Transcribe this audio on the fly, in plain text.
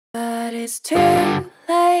But it's too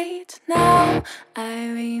late now. I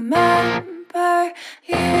remember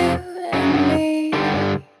you and me,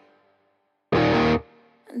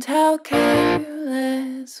 and how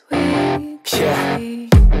careless we could be.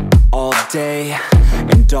 All day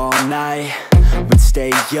and all night, we'd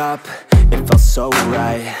stay up, it felt so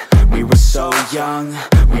right. We were so young,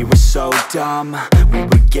 we were so dumb. We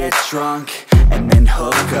would get drunk and then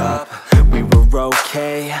hook up. We were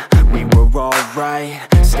okay, we were alright,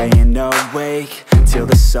 staying awake till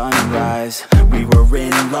the sunrise. We were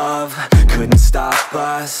in love, couldn't stop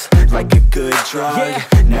us. Like a good drug,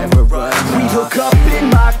 never run off. We'd hook up in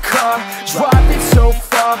my car, drive it so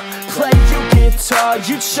far, play your guitar,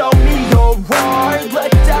 you'd show me your art.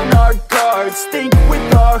 Let down our guards, think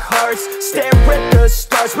with our hearts, stare at the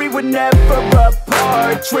stars. We were never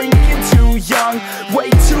apart, drinking too young, way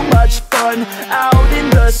too much fun, out in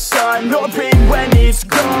the sun, hoping when it's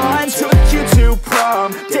gone. Took you to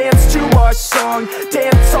prom, dance to our song,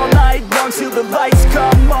 dance all night long till the lights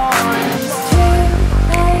come on.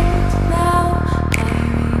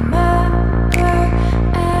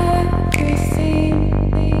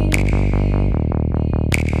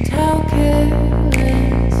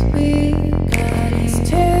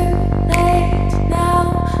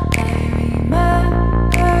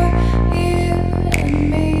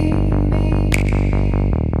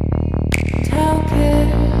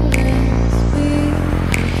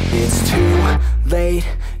 Late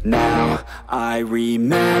now, I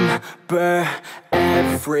remember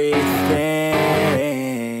everything,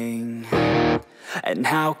 and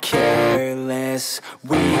how careless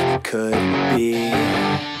we could be,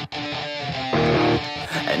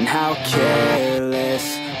 and how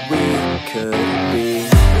careless we could be,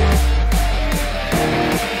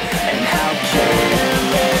 and how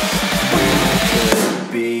careless we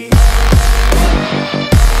could be.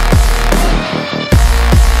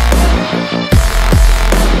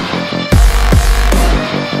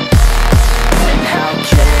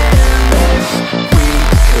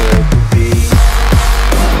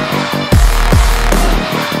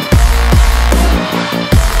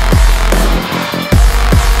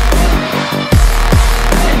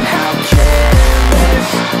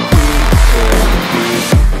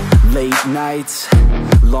 Nights,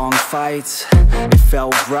 long fights, it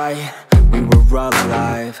felt right, we were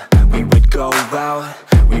alive. We would go out,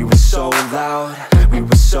 we were so loud, we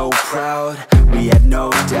were so proud, we had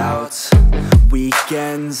no doubts.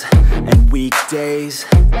 Weekends and weekdays,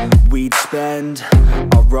 we'd spend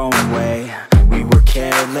our own way. We were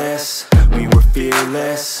careless, we were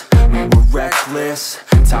fearless, we were reckless,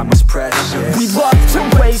 time was precious. We loved to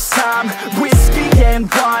waste time, whiskey and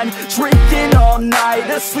wine, drinking all night,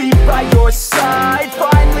 asleep by your side.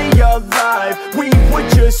 Finally alive, we would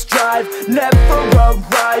just drive, never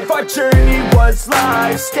arrive. Our journey was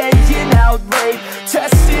live, staying out late,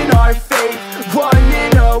 testing our fate,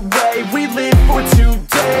 running away. We live for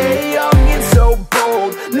today, young and so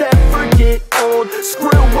bold, never get old.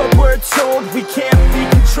 Screw what we're told, we can't be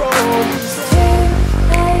controlled.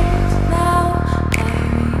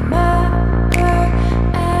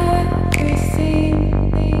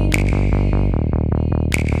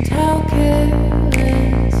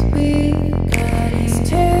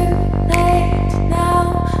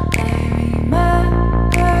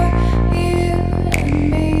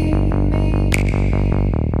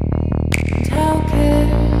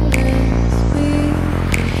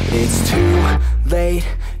 Late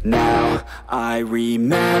now, I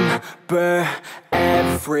remember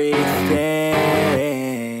everything,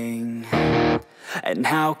 and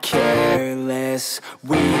how careless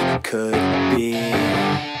we could be,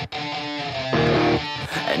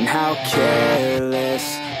 and how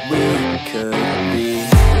careless we could be,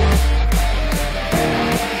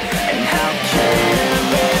 and how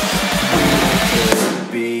careless we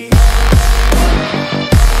could be.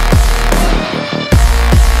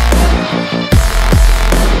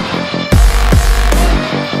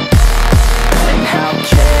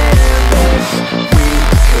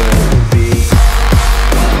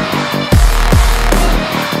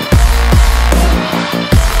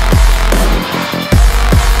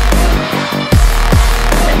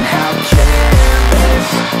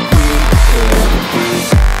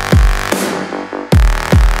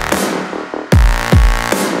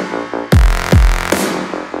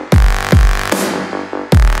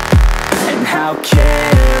 How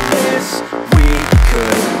careless we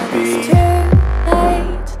could be. It's too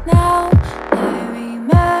late now, I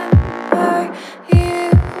remember you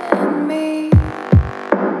and me,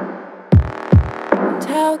 and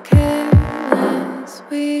how careless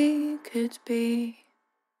we could be.